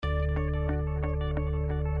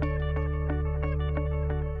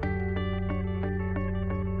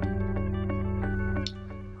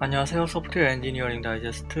안녕하세요. 소프트웨어 엔지니어링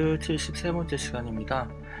다이제스트 73번째 시간입니다.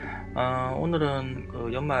 오늘은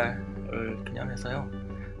그 연말을 기념해서요.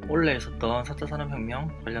 올해 있었던 4차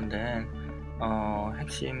산업혁명 관련된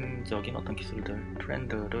핵심적인 어떤 기술들,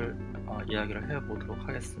 트렌드를 이야기를 해보도록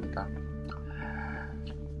하겠습니다.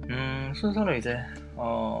 순서는 이제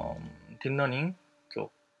딥러닝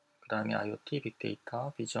쪽, 그 다음에 IoT,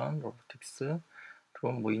 빅데이터, 비전, 로보틱스,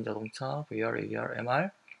 드론, 무인 자동차, VR, AR, MR,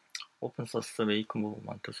 오픈소스, 메이크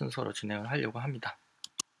무브먼트 순서로 진행을 하려고 합니다.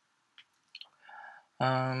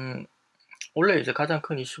 원래 이제 가장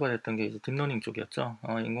큰 이슈가 됐던 게 이제 딥러닝 쪽이었죠.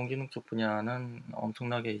 인공지능 쪽 분야는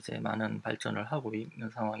엄청나게 이제 많은 발전을 하고 있는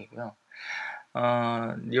상황이고요.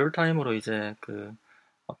 리얼타임으로 이제 그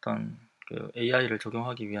어떤 그 AI를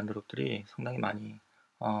적용하기 위한 노력들이 상당히 많이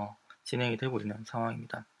진행이 되고 있는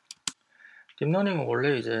상황입니다. 딥러닝은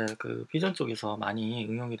원래 이제 그 비전 쪽에서 많이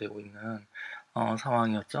응용이 되고 있는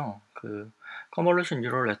상황이었죠. 그 컨볼루션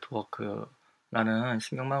뉴럴 네트워크라는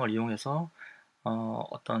신경망을 이용해서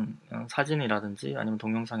어떤 사진이라든지 아니면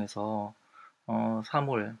동영상에서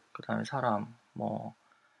사물, 그 다음에 사람, 뭐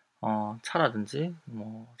차라든지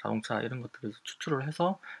뭐 자동차 이런 것들을 추출을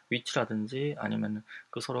해서 위치라든지 아니면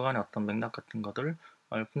그 서로 간의 어떤 맥락 같은 것들을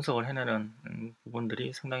분석을 해내는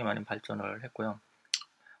부분들이 상당히 많이 발전을 했고요.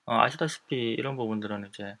 아시다시피 이런 부분들은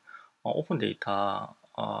이제 오픈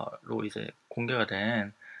데이터로 이제 공개가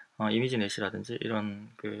된 이미지 넷이라든지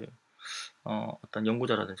이런 그 어떤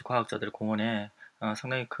연구자라든지 과학자들의 공헌에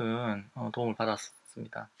상당히 큰 도움을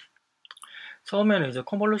받았습니다. 처음에는 이제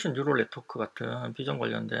컨볼루션 뉴럴 네트워크 같은 비전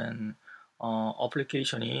관련된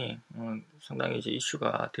어플리케이션이 상당히 이제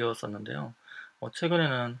이슈가 되었었는데요.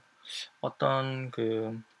 최근에는 어떤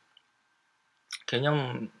그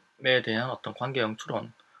개념에 대한 어떤 관계형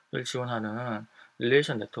추론을 지원하는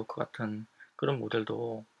릴레이션 네트워크 같은 그런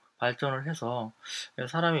모델도 발전을 해서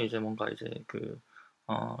사람이 이제 뭔가 이제 그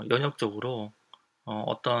연역적으로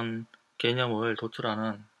어떤 개념을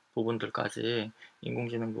도출하는 부분들까지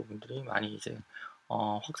인공지능 부분들이 많이 이제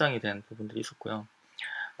확장이 된 부분들이 있었고요.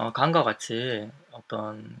 강과 같이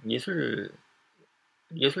어떤 예술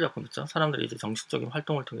작품 있죠. 사람들이 이제 정신적인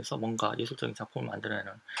활동을 통해서 뭔가 예술적인 작품을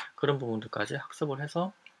만들어내는 그런 부분들까지 학습을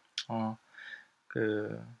해서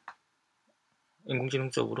그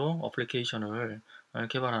인공지능적으로 어플리케이션을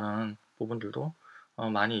개발하는 부분들도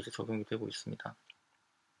많이 이제 적용이 되고 있습니다.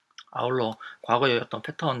 아울러 과거의 어떤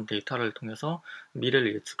패턴 데이터를 통해서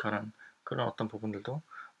미래를 예측하는 그런 어떤 부분들도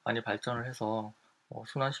많이 발전을 해서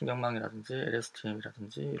순환신경망이라든지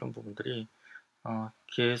LSTM이라든지 이런 부분들이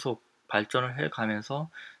계속 발전을 해가면서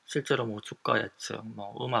실제로 뭐 주가 예측,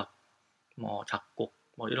 뭐 음악, 뭐 작곡,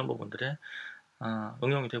 뭐 이런 부분들에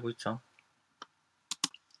응용이 되고 있죠.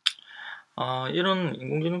 이런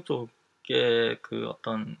인공지능 쪽의 그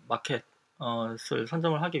어떤 마켓을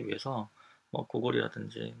선점을 하기 위해서 뭐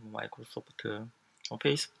구글이라든지 뭐 마이크로소프트,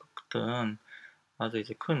 페이스북 같은 아주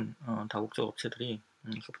이제 큰 다국적 업체들이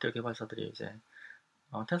소프트웨어 개발사들이 이제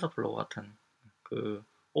텐서플로우 같은 그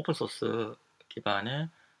오픈 소스 기반의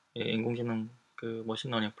인공지능 그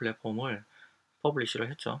머신러닝 플랫폼을 퍼블리시를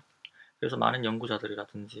했죠. 그래서 많은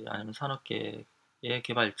연구자들이라든지 아니면 산업계의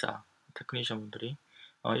개발자, 테크니션 분들이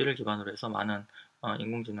이를 기반으로 해서 많은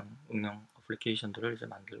인공지능 응용 어플리케이션들을 이제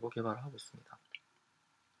만들고 개발을 하고 있습니다.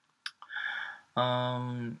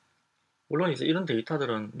 물론 이제 이런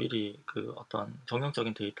데이터들은 미리 그 어떤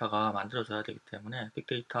정형적인 데이터가 만들어져야 되기 때문에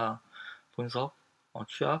빅데이터 분석,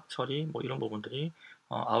 취합, 처리 뭐 이런 부분들이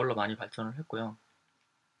아울러 많이 발전을 했고요.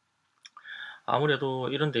 아무래도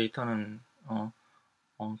이런 데이터는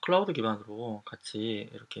클라우드 기반으로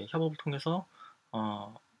같이 이렇게 협업을 통해서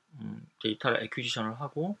데이터를 애퀴지션을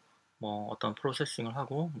하고 뭐 어떤 프로세싱을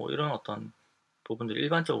하고 뭐 이런 어떤 부분들이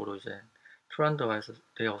일반적으로 이제 트렌드화해서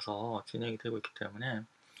되어서 진행이 되고 있기 때문에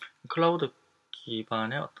클라우드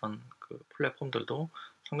기반의 어떤 그 플랫폼들도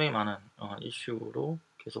상당히 많은 이슈로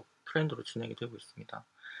계속 트렌드로 진행이 되고 있습니다.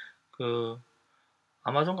 그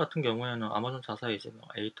아마존 같은 경우에는 아마존 자사의 이제 뭐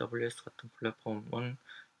AWS 같은 플랫폼은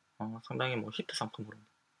상당히 뭐 히트 상품으로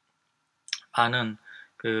많은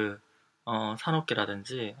그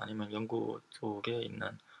산업계라든지 아니면 연구 쪽에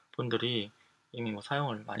있는 분들이 이미 뭐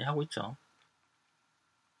사용을 많이 하고 있죠.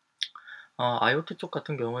 IoT 쪽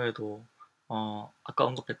같은 경우에도 아까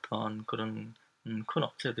언급했던 그런 큰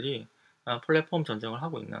업체들이 플랫폼 전쟁을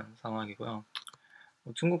하고 있는 상황이고요.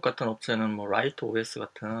 중국 같은 업체는 뭐 라이트 OS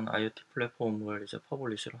같은 IoT 플랫폼을 이제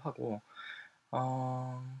퍼블리시를 하고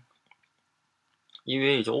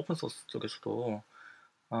이외에 이제 오픈 소스 쪽에서도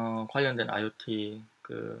관련된 IoT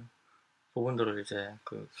그 부분들을 이제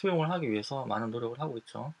그 수용을 하기 위해서 많은 노력을 하고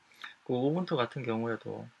있죠. 그 우분투 같은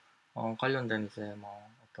경우에도 관련된 이제 뭐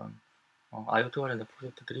어떤 IoT 관련된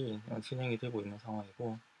프로젝트들이 진행이 되고 있는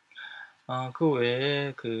상황이고 그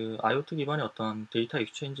외에 그 IoT 기반의 어떤 데이터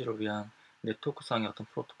익스체인지를 위한 네트워크상의 어떤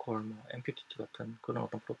프로토콜, 뭐 MQTT 같은 그런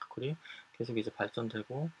어떤 프로토콜이 계속 이제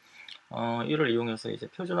발전되고, 이를 이용해서 이제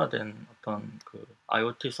표준화된 어떤 그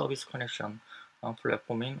IoT 서비스 커넥션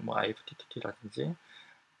플랫폼인 뭐 IFTTT라든지,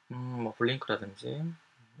 뭐 블링크라든지,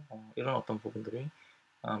 이런 어떤 부분들이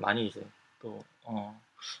많이 이제 또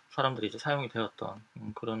사람들이 이제 사용이 되었던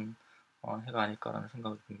그런 해가 아닐까라는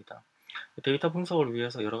생각이 듭니다. 데이터 분석을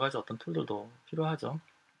위해서 여러 가지 어떤 툴들도 필요하죠.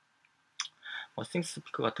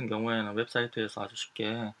 싱스피크 같은 경우에는 웹사이트에서 아주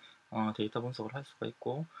쉽게 데이터 분석을 할 수가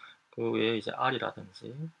있고, 그 외에 이제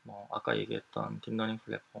R이라든지 뭐 아까 얘기했던 딥러닝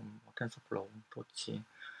플랫폼, 뭐 텐서플로우, 도치,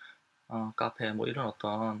 카페 뭐 이런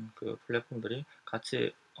어떤 그 플랫폼들이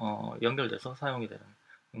같이 연결돼서 사용이 되는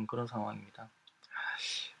그런 상황입니다.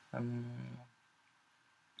 음,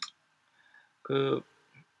 그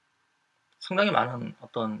상당히 많은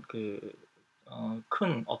어떤 그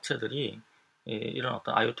큰 업체들이 이런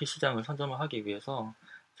어떤 IoT 시장을 선점을 하기 위해서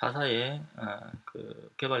자사의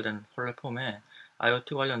그 개발된 플랫폼에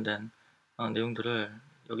IoT 관련된 내용들을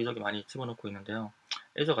여기저기 많이 집어넣고 있는데요.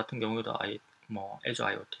 애저 같은 경우에도 뭐 애저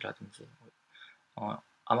IoT라든지,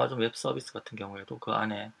 아마존 웹 서비스 같은 경우에도 그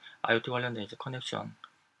안에 IoT 관련된 이제 커넥션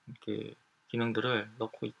그 기능들을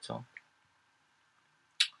넣고 있죠.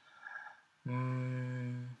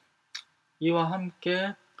 음, 이와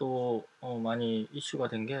함께 또 많이 이슈가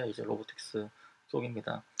된 게 이제 로보틱스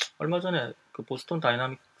쪽입니다. 얼마 전에 그 보스턴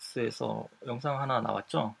다이나믹스에서 영상 하나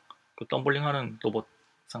나왔죠. 그 덤블링 하는 로봇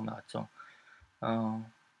영상 나왔죠.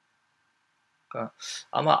 어, 그러니까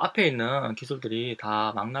아마 앞에 있는 기술들이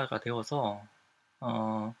다 망라가 되어서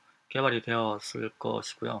개발이 되었을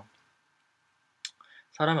것이고요.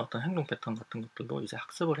 사람의 어떤 행동 패턴 같은 것들도 이제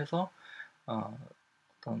학습을 해서 어,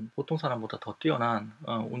 어떤 보통 사람보다 더 뛰어난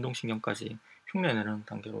운동신경까지 흉내내는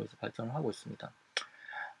단계로 이제 발전을 하고 있습니다.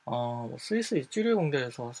 스위스 쥐리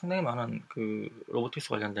공대에서 상당히 많은 그 로보틱스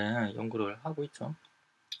관련된 연구를 하고 있죠.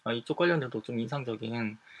 이쪽 관련돼도 좀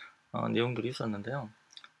인상적인 내용들이 있었는데요.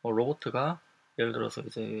 로보트가 예를 들어서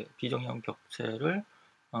이제 비정형 벽체를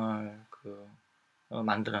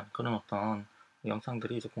만드는 그런 어떤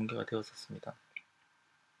영상들이 이제 공개가 되었었습니다.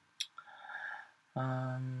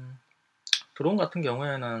 드론 같은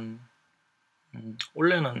경우에는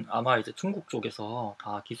원래는 아마 이제 중국 쪽에서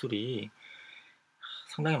다 기술이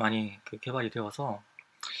상당히 많이 그 개발이 되어서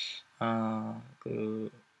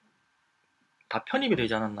그 다 편입이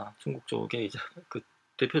되지 않았나. 중국 쪽에 이제 그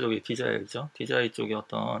대표적인 DJI죠. DJI 쪽의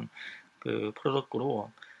어떤 그 프로덕트로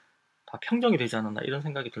다 평정이 되지 않았나 이런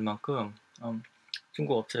생각이 들 만큼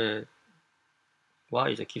중국 업체와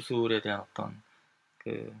이제 기술에 대한 어떤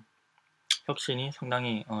그 혁신이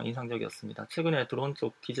상당히 인상적이었습니다. 최근에 드론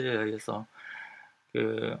쪽 DJI에서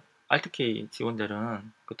그 알트K 지원되는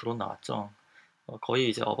그 드론 나왔죠. 거의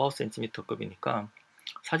이제 어바웃 센티미터급이니까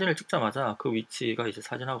사진을 찍자마자 그 위치가 이제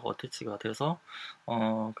사진하고 어태치가 돼서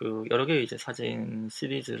그 여러 개의 이제 사진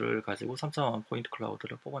시리즈를 가지고 3차원 포인트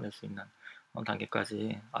클라우드를 뽑아낼 수 있는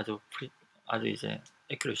단계까지 아주 이제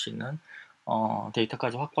애큐러시 있는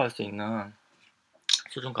데이터까지 확보할 수 있는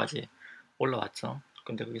수준까지 올라왔죠.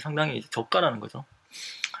 근데 그게 상당히 이제 저가라는 거죠.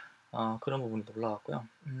 그런 부분도 올라왔고요.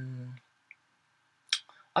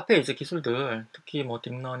 앞에 이제 기술들, 특히 뭐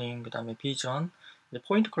딥러닝, 그다음에 비전, 이제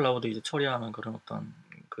포인트 클라우드 이제 처리하는 그런 어떤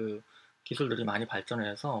그 기술들이 많이 발전을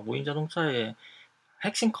해서 무인 자동차의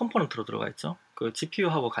핵심 컴포넌트로 들어가 있죠. 그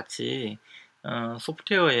GPU하고 같이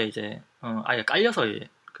소프트웨어에 이제 아예 깔려서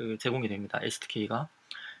그 제공이 됩니다. SDK가.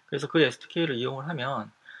 그래서 그 SDK를 이용을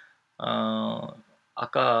하면 어,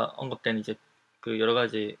 아까 언급된 이제 그 여러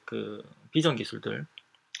가지 그 비전 기술들,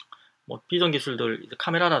 뭐 비전 기술들 이제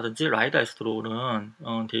카메라라든지 라이다에서 들어오는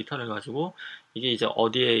데이터를 가지고 이게 이제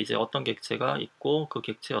어디에 이제 어떤 객체가 있고 그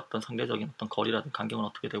객체의 어떤 상대적인 어떤 거리라든지 간격은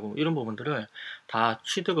어떻게 되고 이런 부분들을 다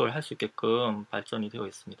취득을 할 수 있게끔 발전이 되어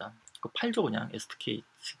있습니다. 그 팔죠 그냥 SDK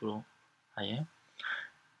식으로 아예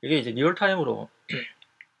이게 이제 리얼타임으로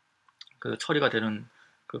그 처리가 되는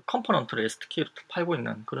그 컴포넌트를 SDK로 팔고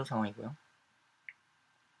있는 그런 상황이고요.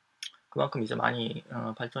 그만큼 이제 많이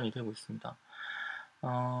발전이 되고 있습니다.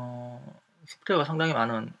 소프트웨어가 상당히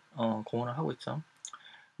많은 공헌을 하고 있죠.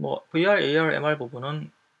 뭐 VR, AR, MR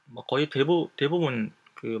부분은 뭐 거의 대부분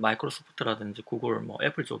그 마이크로소프트라든지 구글, 뭐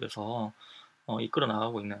애플 쪽에서 이끌어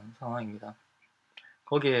나가고 있는 상황입니다.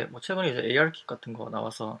 거기에 뭐 최근에 이제 AR 킷 같은 거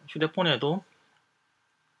나와서 휴대폰에도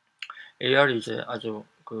AR이 이제 아주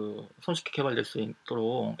그 손쉽게 개발될 수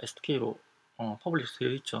있도록 SDK로 퍼블리시 되어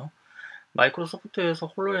있죠. 마이크로소프트에서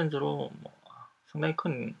홀로렌즈로 뭐 상당히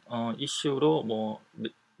큰 이슈로 뭐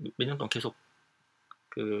몇 년 동안 계속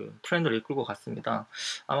그 트렌드를 이끌고 갔습니다.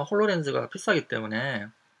 아마 홀로렌즈가 비싸기 때문에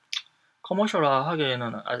커머셜화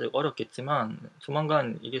하기에는 아직 어렵겠지만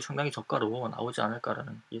조만간 이게 상당히 저가로 나오지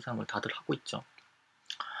않을까라는 예상을 다들 하고 있죠.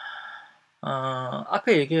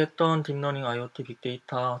 앞에 얘기했던 딥러닝, IoT,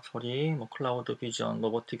 빅데이터 처리, 클라우드 비전,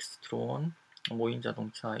 로보틱스, 드론, 무인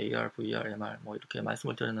자동차, AR, VR, MR 이렇게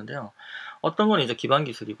말씀을 드렸는데요. 어떤 건 이제 기반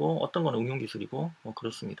기술이고 어떤 건 응용 기술이고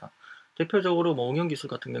그렇습니다. 대표적으로 응용 기술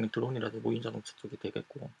같은 경우는 드론이라든지 무인 자동차 쪽이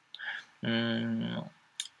되겠고,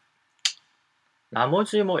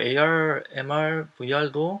 나머지 AR, MR,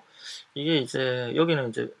 VR도 이게 이제 여기는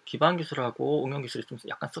이제 기반 기술하고 응용 기술이 좀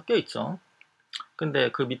약간 섞여 있죠.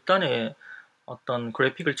 근데 그 밑단에 어떤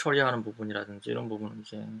그래픽을 처리하는 부분이라든지 이런 부분은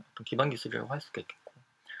이제 어떤 기반 기술이라고 할 수가 있겠고,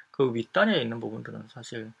 그 윗단에 있는 부분들은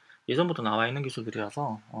사실 예전부터 나와 있는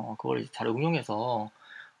기술들이라서 그걸 잘 응용해서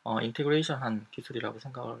인테그레이션한 기술이라고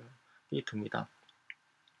생각이 듭니다.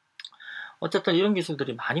 어쨌든 이런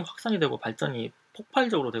기술들이 많이 확산이 되고 발전이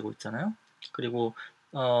폭발적으로 되고 있잖아요. 그리고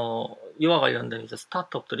이와 관련된 이제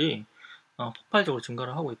스타트업들이 폭발적으로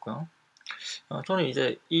증가를 하고 있고요. 저는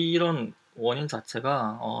이제 이런 원인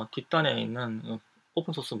자체가 뒷단에 있는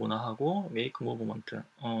오픈소스 문화하고 메이크 무브먼트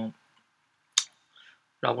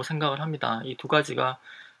라고 생각을 합니다. 이 두 가지가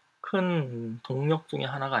큰 동력 중에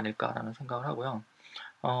하나가 아닐까라는 생각을 하고요.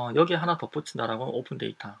 여기에 하나 덧붙인다라고 하면 오픈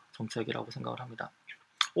데이터 정책이라고 생각을 합니다.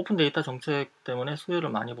 오픈 데이터 정책 때문에 수혜를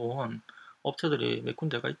많이 본 업체들이 몇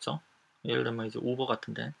군데가 있죠. 예를 들면 이제 우버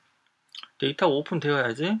같은데 데이터가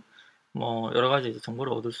오픈되어야지 여러 가지 이제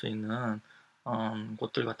정보를 얻을 수 있는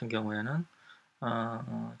곳들 같은 경우에는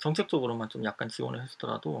정책적으로만 좀 약간 지원을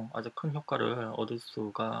해주더라도 아주 큰 효과를 얻을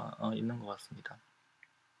수가 있는 것 같습니다.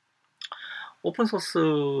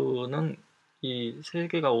 오픈소스는 이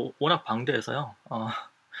세계가 워낙 방대해서요.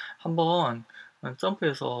 한번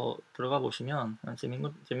점프해서 들어가 보시면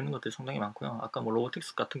재밌는 것들이 상당히 많고요. 아까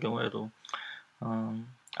로보틱스 같은 경우에도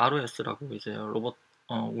ROS라고 이제 로봇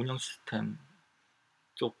운영 시스템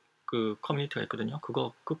쪽 그 커뮤니티가 있거든요.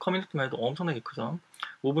 그 커뮤니티만 해도 엄청나게 크죠.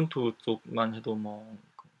 우분투 쪽만 해도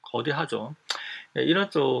거대하죠. 이런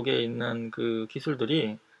쪽에 있는 그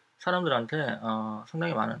기술들이 사람들한테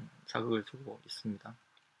상당히 많은 자극을 주고 있습니다.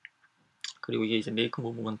 그리고 이게 이제 메이크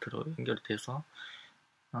무브먼트로 연결이 돼서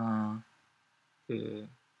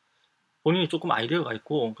본인이 조금 아이디어가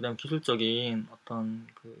있고 그다음 기술적인 어떤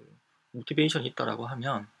그 모티베이션이 있다라고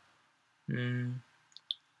하면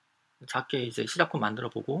작게 이제 시작품 만들어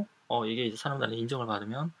보고 이게 이제 사람들한테 인정을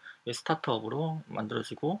받으면 스타트업으로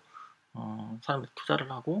만들어지고 사람들이 투자를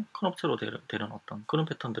하고 큰 업체로 되는 어떤 그런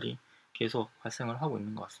패턴들이 계속 발생을 하고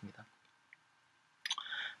있는 것 같습니다.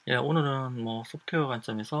 예, 오늘은 소프트웨어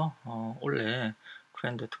관점에서 올해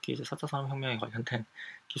트렌드, 특히 이제 4차 산업혁명에 관련된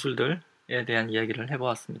기술들에 대한 이야기를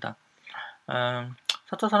해보았습니다.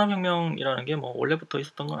 4차 산업혁명이라는 게 원래부터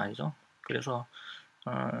있었던 건 아니죠. 그래서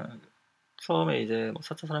처음에 이제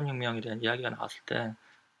 4차 산업혁명에 대한 이야기가 나왔을 때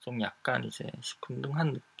좀 약간 이제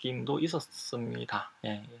시큰둥한 느낌도 있었습니다.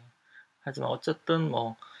 예. 하지만 어쨌든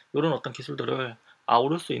이런 어떤 기술들을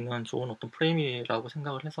아우를 수 있는 좋은 어떤 프레임이라고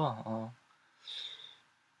생각을 해서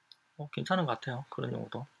괜찮은 것 같아요. 그런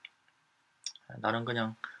용어도 나는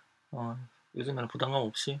그냥 요즘에는 부담감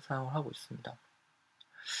없이 사용을 하고 있습니다.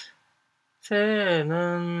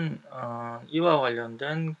 새해에는 이와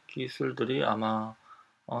관련된 기술들이 아마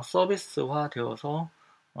서비스화 되어서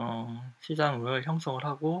시장을 형성을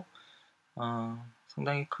하고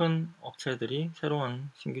상당히 큰 업체들이 새로운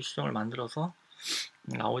신규 시장을 만들어서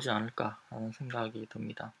나오지 않을까 하는 생각이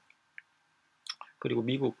듭니다. 그리고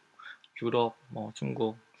미국, 유럽,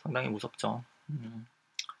 중국 상당히 무섭죠.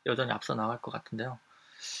 여전히 앞서 나갈 것 같은데요.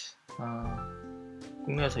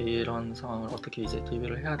 국내에서 이런 상황을 어떻게 이제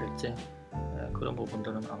대비를 해야 될지 그런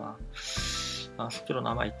부분들은 아마 숙제로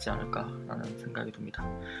남아있지 않을까라는 생각이 듭니다.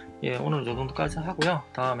 예, 오늘 이 정도까지 하고요.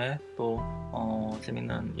 다음에 또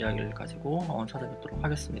재밌는 이야기를 가지고 찾아뵙도록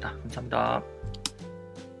하겠습니다. 감사합니다.